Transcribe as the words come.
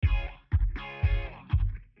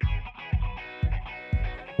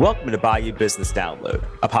Welcome to Bayou Business Download,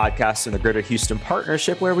 a podcast in the Greater Houston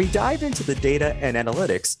Partnership where we dive into the data and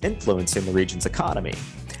analytics influencing the region's economy.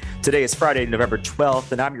 Today is Friday, November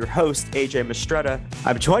 12th, and I'm your host, AJ Mistretta.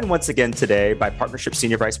 I'm joined once again today by Partnership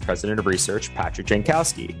Senior Vice President of Research, Patrick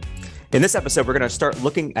Jankowski. In this episode, we're going to start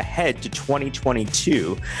looking ahead to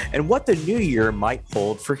 2022 and what the new year might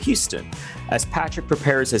hold for Houston. As Patrick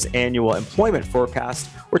prepares his annual employment forecast,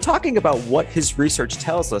 we're talking about what his research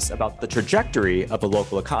tells us about the trajectory of the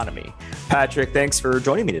local economy. Patrick, thanks for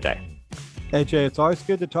joining me today. AJ, it's always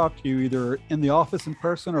good to talk to you either in the office in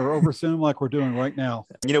person or over Zoom like we're doing right now.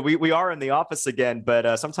 You know, we are in the office again,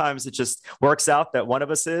 but sometimes it just works out that one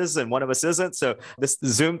of us is and one of us isn't. So this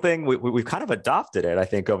Zoom thing, we've kind of adopted it, I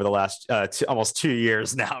think, over the last almost 2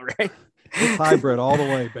 years now, right? It's hybrid all the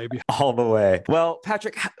way, baby. All the way. Well,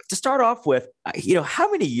 Patrick, to start off with,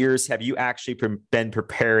 how many years have you actually been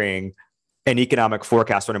preparing an economic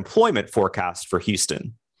forecast or an employment forecast for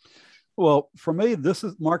Houston? Well, for me, this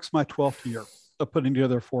marks my 12th year of putting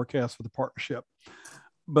together a forecast for the partnership.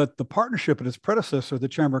 But the partnership and its predecessor, the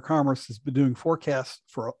Chamber of Commerce, has been doing forecasts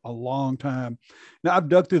for a long time. Now, I've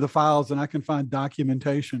dug through the files and I can find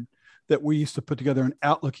documentation that we used to put together an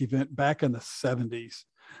Outlook event back in the 70s.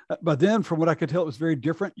 But then, from what I could tell, it was very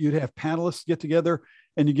different. You'd have panelists get together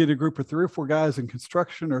and you get a group of 3 or 4 guys in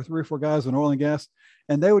construction or 3 or 4 guys in oil and gas,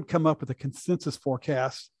 and they would come up with a consensus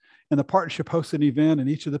forecast. And the partnership hosted an event and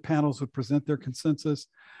each of the panels would present their consensus.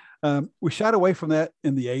 We shied away from that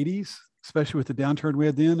in the 80s, especially with the downturn we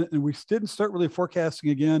had then. And we didn't start really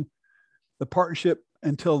forecasting again, the partnership,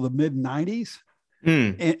 until the mid 90s.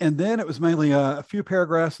 And then it was mainly a few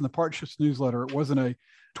paragraphs in the partnership's newsletter. It wasn't a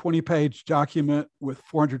 20-page document with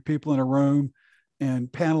 400 people in a room and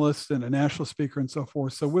panelists and a national speaker and so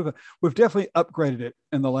forth. So we've definitely upgraded it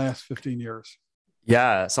in the last 15 years.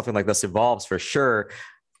 Yeah, something like this evolves for sure.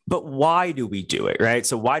 But why do we do it, right?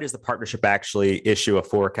 So why does the partnership actually issue a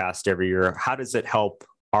forecast every year? How does it help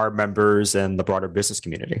our members and the broader business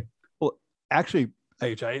community? Well, actually,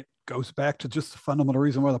 AJ, it goes back to just the fundamental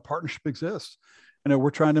reason why the partnership exists. We're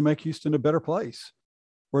trying to make Houston a better place.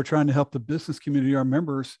 We're trying to help the business community, our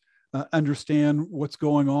members, understand what's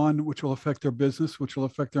going on, which will affect their business, which will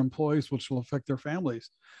affect their employees, which will affect their families.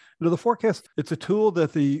 The forecast, it's a tool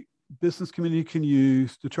that the business community can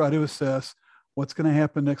use to try to assess what's going to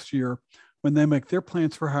happen next year when they make their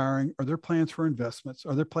plans for hiring or their plans for investments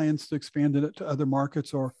or their plans to expand it to other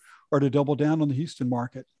markets or to double down on the Houston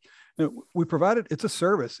market. We provide it, it's a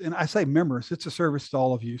service. And I say members, it's a service to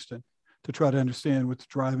all of Houston to try to understand what's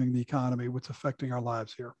driving the economy, what's affecting our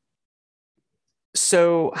lives here.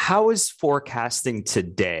 So how is forecasting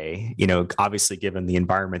today, obviously given the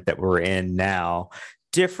environment that we're in now,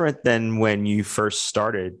 different than when you first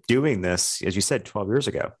started doing this, as you said, 12 years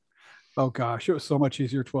ago? Oh gosh, it was so much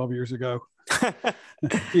easier 12 years ago.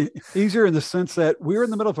 Easier in the sense that we were in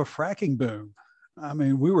the middle of a fracking boom. I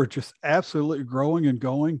mean, we were just absolutely growing and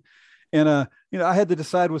going. And, I had to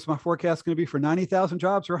decide, was my forecast going to be for 90,000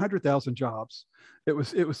 jobs or 100,000 jobs? It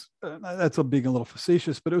was, that's being a little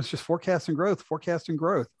facetious, but it was just forecasting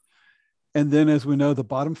growth. And then, as we know, the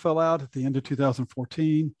bottom fell out at the end of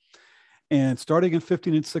 2014. And starting in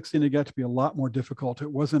 15 and 16, it got to be a lot more difficult.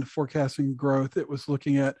 It wasn't forecasting growth. It was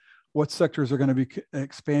looking at what sectors are going to be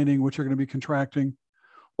expanding, which are going to be contracting.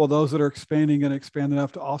 Well, those that are expanding and expand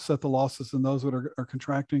enough to offset the losses and those that are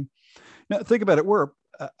contracting. Now, think about it. We're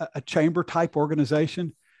a chamber type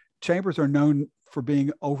organization. Chambers are known for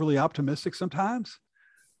being overly optimistic sometimes.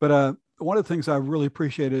 But one of the things I really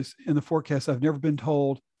appreciate is in the forecast, I've never been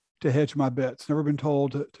told to hedge my bets, never been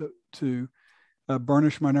told to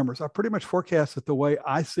burnish my numbers. I pretty much forecast it the way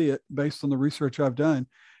I see it based on the research I've done.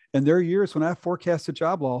 And there are years when I forecasted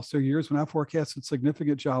job loss. There are years when I forecasted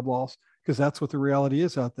significant job loss because that's what the reality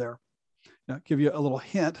is out there. Now, I'll give you a little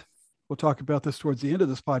hint. We'll talk about this towards the end of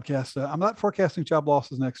this podcast. I'm not forecasting job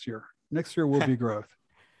losses next year. Next year will be growth.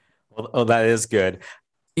 Well, that is good.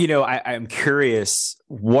 I'm curious,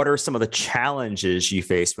 what are some of the challenges you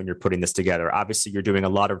face when you're putting this together? Obviously, you're doing a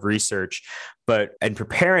lot of research, but in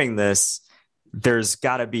preparing this, there's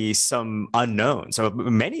got to be some unknowns, so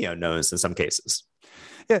many unknowns in some cases.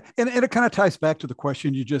 Yeah, and it kind of ties back to the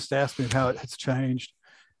question you just asked me of how it has changed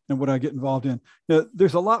and what I get involved in.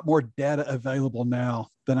 There's a lot more data available now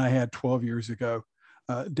than I had 12 years ago,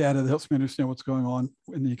 data that helps me understand what's going on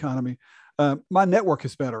in the economy. My network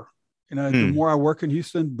is better. The more I work in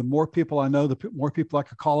Houston, the more people I know, the more people I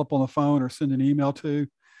could call up on the phone or send an email to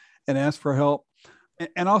and ask for help.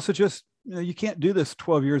 And also just, you can't do this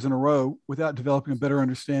 12 years in a row without developing a better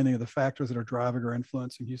understanding of the factors that are driving or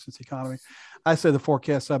influencing Houston's economy. I say the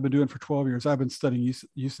forecasts I've been doing for 12 years, I've been studying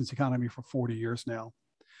Houston's economy for 40 years now.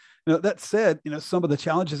 That said, some of the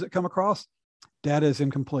challenges that come across, data is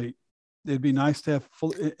incomplete. It'd be nice to have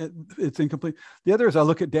it's incomplete. The other is I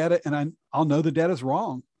look at data and I'll know the data is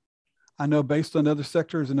wrong. I know based on other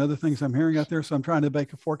sectors and other things I'm hearing out there. So I'm trying to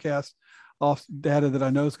make a forecast off data that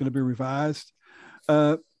I know is going to be revised.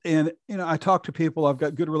 I talk to people. I've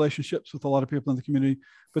got good relationships with a lot of people in the community,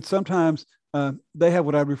 but sometimes they have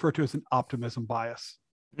what I refer to as an optimism bias.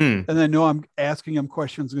 And they know I'm asking them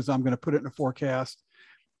questions because I'm going to put it in a forecast.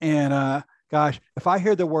 And gosh, if I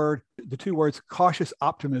hear the two words cautious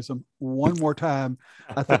optimism one more time,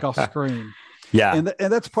 I think I'll scream. Yeah. And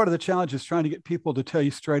that's part of the challenge, is trying to get people to tell you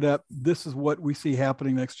straight up, this is what we see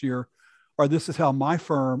happening next year, or this is how my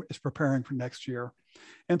firm is preparing for next year.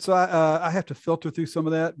 And so I have to filter through some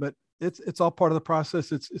of that, but it's all part of the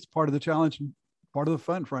process. It's part of the challenge and part of the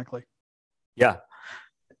fun, frankly. Yeah.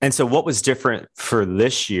 And so what was different for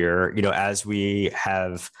this year, as we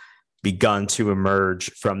have begun to emerge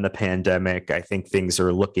from the pandemic? I think things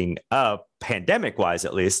are looking up, pandemic wise,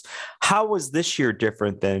 at least. How was this year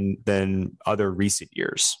different than other recent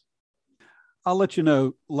years? I'll let you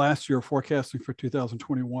know, last year forecasting for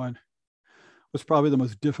 2021 was probably the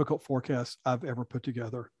most difficult forecast I've ever put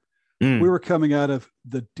together. We were coming out of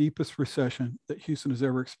the deepest recession that Houston has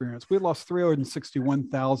ever experienced. We had lost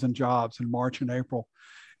 361,000 jobs in March and April,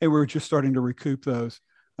 and we were just starting to recoup those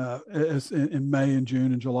as in May and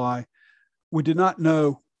June and July. We did not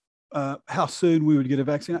know how soon we would get a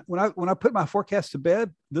vaccine. When I put my forecast to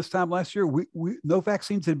bed this time last year, we no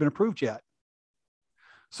vaccines had been approved yet.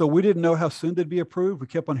 So we didn't know how soon they'd be approved. We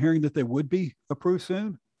kept on hearing that they would be approved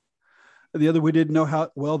soon. The other, we didn't know how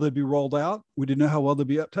well they'd be rolled out. We didn't know how well they'd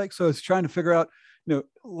be uptake. So it's trying to figure out,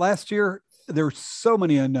 last year, there were so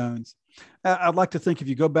many unknowns. I'd like to think if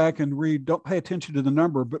you go back and read, don't pay attention to the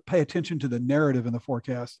number, but pay attention to the narrative in the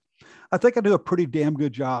forecast. I think I do a pretty damn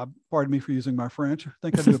good job. Pardon me for using my French. I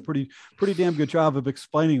think I do a pretty damn good job of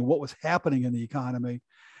explaining what was happening in the economy.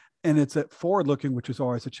 And it's at forward looking, which is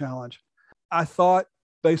always a challenge. I thought,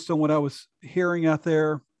 based on what I was hearing out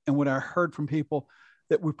there and what I heard from people,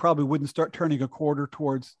 that we probably wouldn't start turning a quarter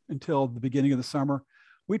until the beginning of the summer.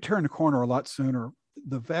 We turned the corner a lot sooner.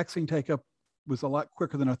 The vaccine take-up was a lot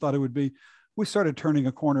quicker than I thought it would be. We started turning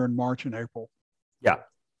a corner in March and April. Yeah.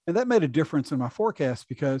 And that made a difference in my forecast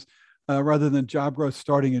because rather than job growth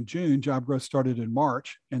starting in June, job growth started in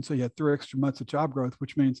March. And so you had 3 extra months of job growth,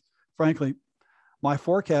 which means, frankly, my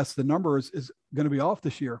forecast, the numbers is going to be off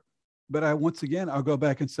this year. But I'll go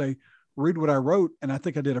back and say, read what I wrote. And I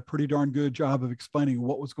think I did a pretty darn good job of explaining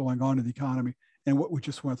what was going on in the economy and what we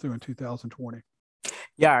just went through in 2020.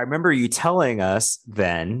 Yeah, I remember you telling us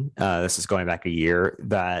then, this is going back a year,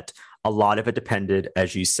 that a lot of it depended,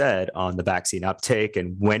 as you said, on the vaccine uptake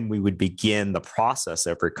and when we would begin the process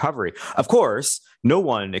of recovery. Of course, no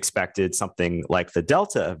one expected something like the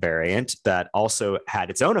Delta variant that also had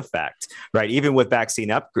its own effect, right? Even with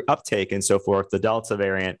vaccine uptake and so forth, the Delta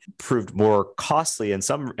variant proved more costly in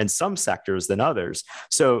some sectors than others.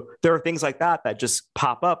 So there are things like that just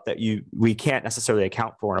pop up that we can't necessarily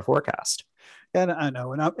account for in a forecast. And I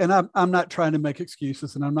know, and I'm not trying to make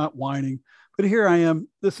excuses, and I'm not whining, but here I am.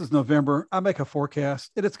 This is November. I make a forecast,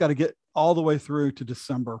 and it's got to get all the way through to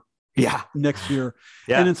December. Yeah, next year.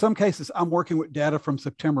 Yeah. And in some cases, I'm working with data from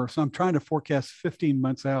September, so I'm trying to forecast 15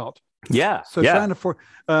 months out. Yeah. So trying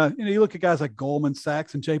to you look at guys like Goldman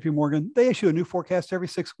Sachs and JP Morgan. They issue a new forecast every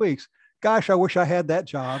 6 weeks. Gosh, I wish I had that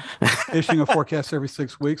job, issuing a forecast every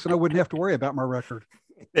 6 weeks, and I wouldn't have to worry about my record.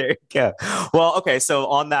 There you go. Well, okay. So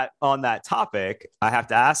on that topic, I have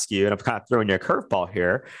to ask you, and I'm kind of throwing you a curveball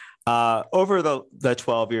here. Over the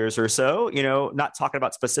 12 years or so, not talking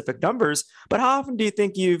about specific numbers, but how often do you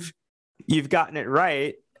think you've gotten it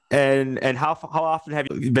right, and how often have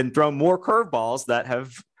you been thrown more curveballs that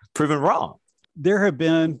have proven wrong? There have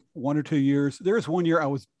been 1 or 2 years. There's 1 year I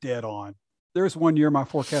was dead on. There's 1 year my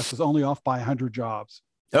forecast was only off by 100 jobs.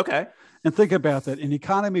 Okay. And think about that. An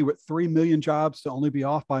economy with 3 million jobs to only be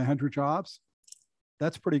off by 100 jobs,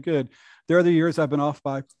 that's pretty good. There are the years I've been off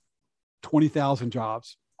by 20,000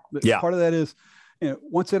 jobs. Yeah. Part of that is,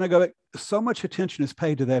 once in I go back, so much attention is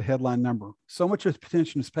paid to that headline number. So much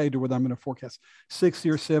attention is paid to whether I'm going to forecast 60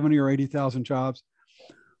 or 70 or 80,000 jobs.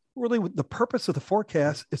 Really, the purpose of the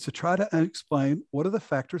forecast is to try to explain what are the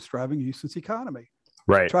factors driving Houston's economy.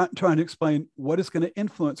 Right. Trying to explain what is going to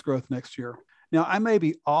influence growth next year. Now, I may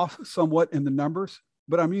be off somewhat in the numbers,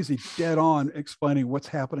 but I'm usually dead on explaining what's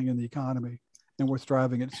happening in the economy and what's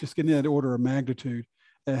driving it. It's just getting that order of magnitude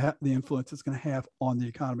and the influence it's going to have on the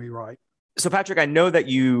economy, right? So, Patrick, I know that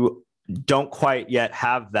you don't quite yet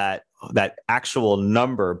have that actual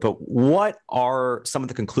number, but what are some of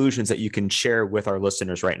the conclusions that you can share with our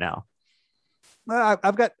listeners right now?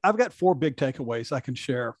 I've got four big takeaways I can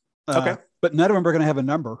share. Okay. But none of them are going to have a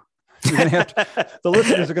number. You're going to have to, the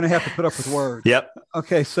listeners are going to have to put up with words. Yep.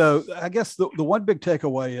 Okay. So I guess the one big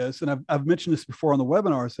takeaway is, and I've mentioned this before on the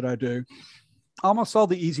webinars that I do, almost all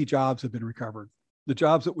the easy jobs have been recovered. The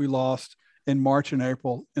jobs that we lost in March and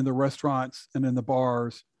April in the restaurants and in the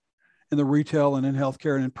bars, in the retail and in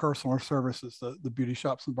healthcare and in personal services, the beauty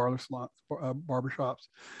shops and barber shops,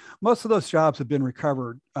 most of those jobs have been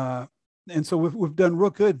recovered. And so we've done real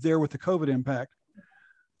good there with the COVID impact.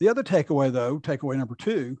 The other takeaway, though, takeaway number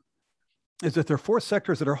two, is that there are four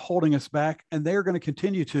sectors that are holding us back, and they are going to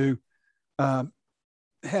continue to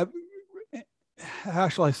have, how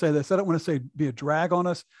shall I say this? I don't want to say be a drag on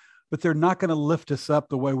us, but they're not going to lift us up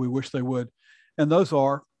the way we wish they would. And those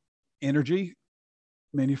are energy,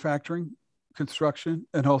 manufacturing, construction,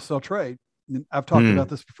 and wholesale trade. And I've talked about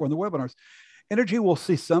this before in the webinars. Energy will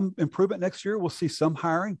see some improvement next year. We'll see some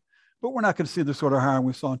hiring, but we're not going to see the sort of hiring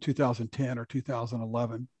we saw in 2010 or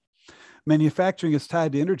 2011. Manufacturing is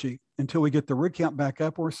tied to energy until we get the rig count back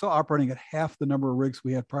up. We're still operating at half the number of rigs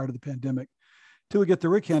we had prior to the pandemic. Until we get the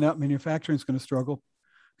rig count out, manufacturing is going to struggle.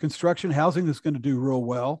 Construction, housing is going to do real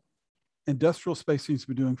well. Industrial space seems to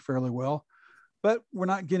be doing fairly well, but we're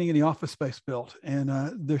not getting any office space built. And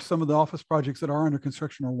there's some of the office projects that are under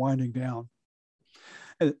construction are winding down.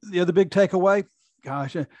 And the other big takeaway,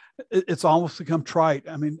 gosh, it's almost become trite.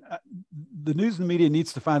 I mean, the news and the media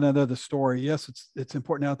needs to find another story. Yes, it's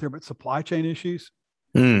important out there, but supply chain issues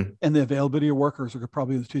and the availability of workers are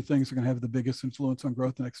probably the two things that are going to have the biggest influence on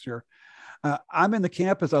growth next year. I'm in the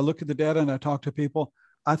camp as I look at the data and I talk to people.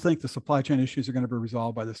 I think the supply chain issues are going to be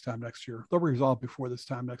resolved by this time next year. They'll be resolved before this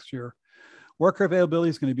time next year. Worker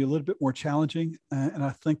availability is going to be a little bit more challenging. And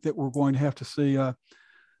I think that we're going to have to see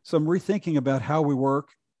some rethinking about how we work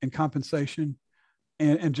and compensation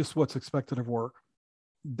and just what's expected of work.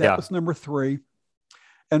 That was number three.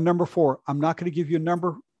 And number four, I'm not going to give you a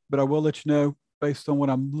number, but I will let you know based on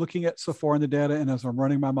what I'm looking at so far in the data and as I'm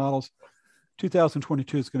running my models,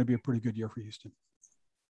 2022 is going to be a pretty good year for Houston.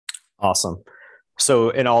 Awesome. So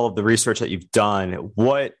in all of the research that you've done,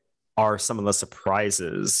 what are some of the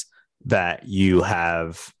surprises that you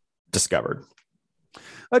have discovered?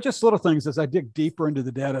 Just little things as I dig deeper into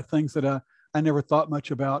the data, things that I never thought much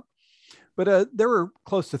about. But there were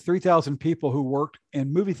close to 3,000 people who worked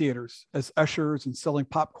in movie theaters as ushers and selling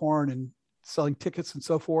popcorn and selling tickets and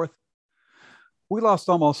so forth. We lost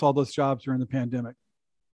almost all those jobs during the pandemic.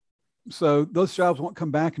 So those jobs won't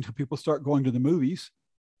come back until people start going to the movies.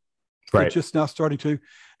 Right. They're just now starting to.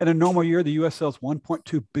 In a normal year, the U.S. sells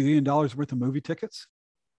 $1.2 billion worth of movie tickets.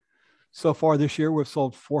 So far this year, we've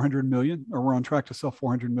sold 400 million, or we're on track to sell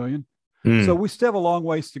 400 million. So we still have a long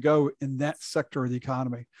ways to go in that sector of the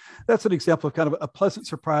economy. That's an example of kind of a pleasant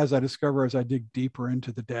surprise I discover as I dig deeper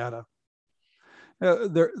into the data.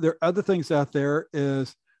 There are other things out there.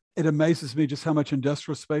 Is it amazes me just how much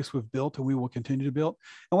industrial space we've built and we will continue to build.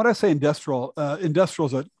 And when I say industrial, industrial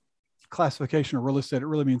is a classification of real estate. It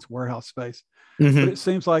really means warehouse space. But it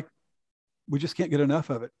seems like we just can't get enough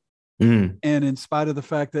of it. And in spite of the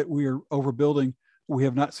fact that we are overbuilding, we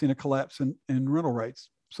have not seen a collapse in rental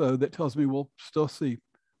rates. So that tells me we'll still see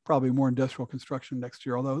probably more industrial construction next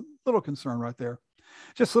year, although a little concern right there.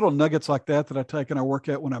 Just little nuggets like that I take and I work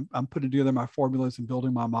at when I'm putting together my formulas and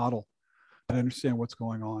building my model and understand what's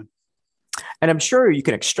going on. And I'm sure you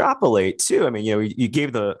can extrapolate too. I mean, you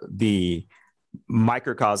gave the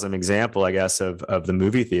microcosm example, I guess, of the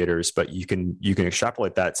movie theaters, but you can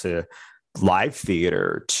extrapolate that to live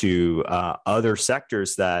theater, to other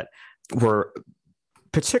sectors that were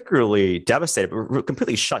particularly devastated, were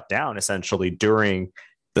completely shut down essentially during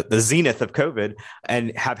the zenith of COVID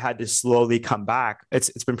and have had to slowly come back.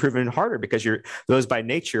 It's been proven harder because those by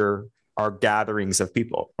nature are gatherings of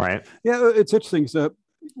people, right? Yeah, it's interesting. So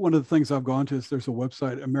one of the things I've gone to is there's a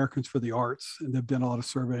website, Americans for the Arts, and they've done a lot of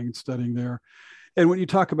surveying and studying there. And when you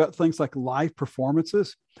talk about things like live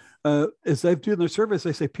performances, as they've done their surveys,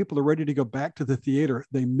 they say people are ready to go back to the theater.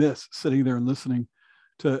 They miss sitting there and listening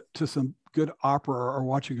to some good opera or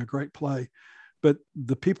watching a great play. But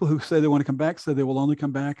the people who say they want to come back say they will only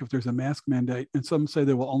come back if there's a mask mandate. And some say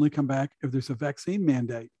they will only come back if there's a vaccine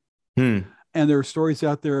mandate. And there are stories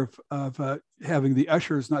out there of having the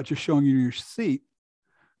ushers not just showing you your seat,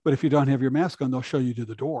 but if you don't have your mask on, they'll show you to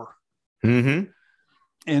the door.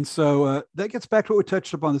 And so that gets back to what we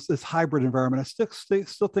touched upon, this hybrid environment. I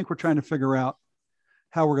still think we're trying to figure out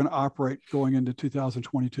how we're going to operate going into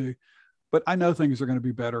 2022. But I know things are going to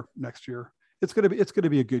be better next year. It's going to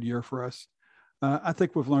be a good year for us. I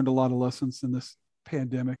think we've learned a lot of lessons in this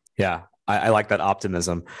pandemic. Yeah, I like that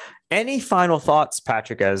optimism. Any final thoughts,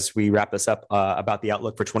 Patrick, as we wrap this up about the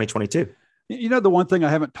outlook for 2022? The one thing I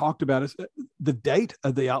haven't talked about is the date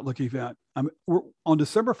of the Outlook event. We're on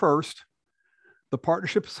December 1st, the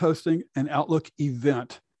partnership is hosting an Outlook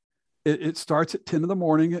event. It starts at 10 in the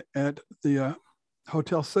morning at the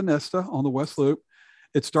Hotel Sonesta on the West Loop.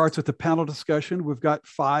 It starts with a panel discussion. We've got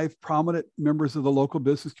 5 prominent members of the local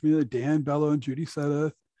business community, Dan Bello and Judy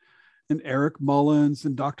Sedeth, and Eric Mullins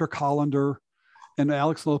and Dr. Collender and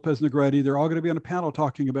Alex Lopez Negretti. They're all going to be on a panel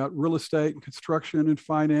talking about real estate and construction and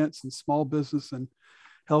finance and small business and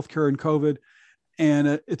healthcare and COVID.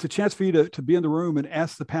 And it's a chance for you to be in the room and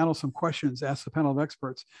ask the panel some questions, ask the panel of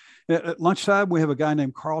experts. At lunchtime, we have a guy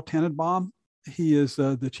named Carl Tannenbaum. He is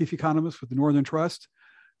the chief economist with the Northern Trust.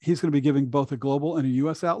 He's going to be giving both a global and a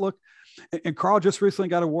U.S. outlook. And Carl just recently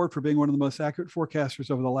got an award for being one of the most accurate forecasters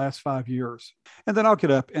over the last 5 years. And then I'll get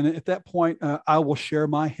up. And at that point, I will share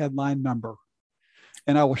my headline number.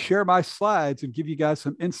 And I will share my slides and give you guys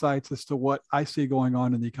some insights as to what I see going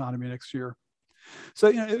on in the economy next year. So,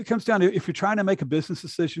 it comes down to, if you're trying to make a business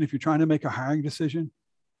decision, if you're trying to make a hiring decision,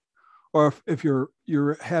 or if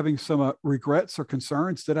you're having some regrets or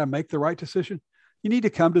concerns, did I make the right decision? You need to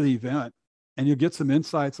come to the event. And you'll get some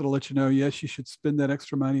insights that'll let you know, yes, you should spend that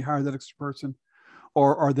extra money, hire that extra person,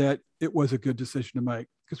 or that it was a good decision to make.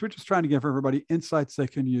 Because we're just trying to give everybody insights they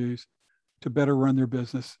can use to better run their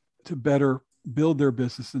business, to better build their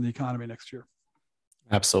business in the economy next year.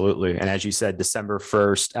 Absolutely. And as you said, December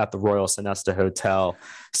 1st at the Royal Sonesta Hotel.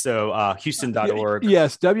 So Houston.org.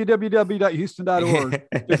 Yes, www.houston.org.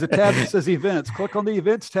 There's a tab that says events. Click on the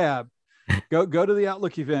events tab. Go to the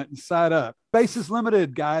Outlook event and sign up. Space is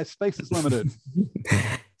limited, guys. Space is limited.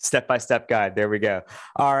 Step-by-step guide. There we go.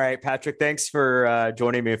 All right, Patrick, thanks for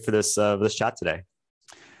joining me for this chat today.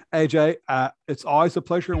 AJ, it's always a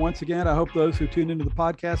pleasure. And once again, I hope those who tune into the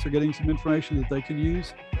podcast are getting some information that they can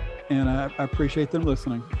use. And I appreciate them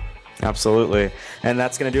listening. Absolutely. And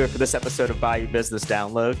that's going to do it for this episode of Bayou Business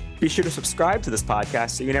Download. Be sure to subscribe to this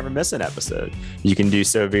podcast so you never miss an episode. You can do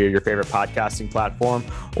so via your favorite podcasting platform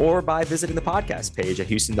or by visiting the podcast page at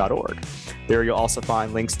houston.org. There you'll also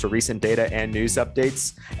find links to recent data and news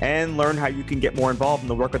updates and learn how you can get more involved in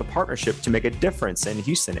the work of the partnership to make a difference in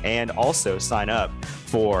Houston, and also sign up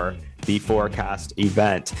for the Forecast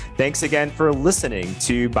event. Thanks again for listening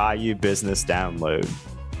to Bayou Business Download.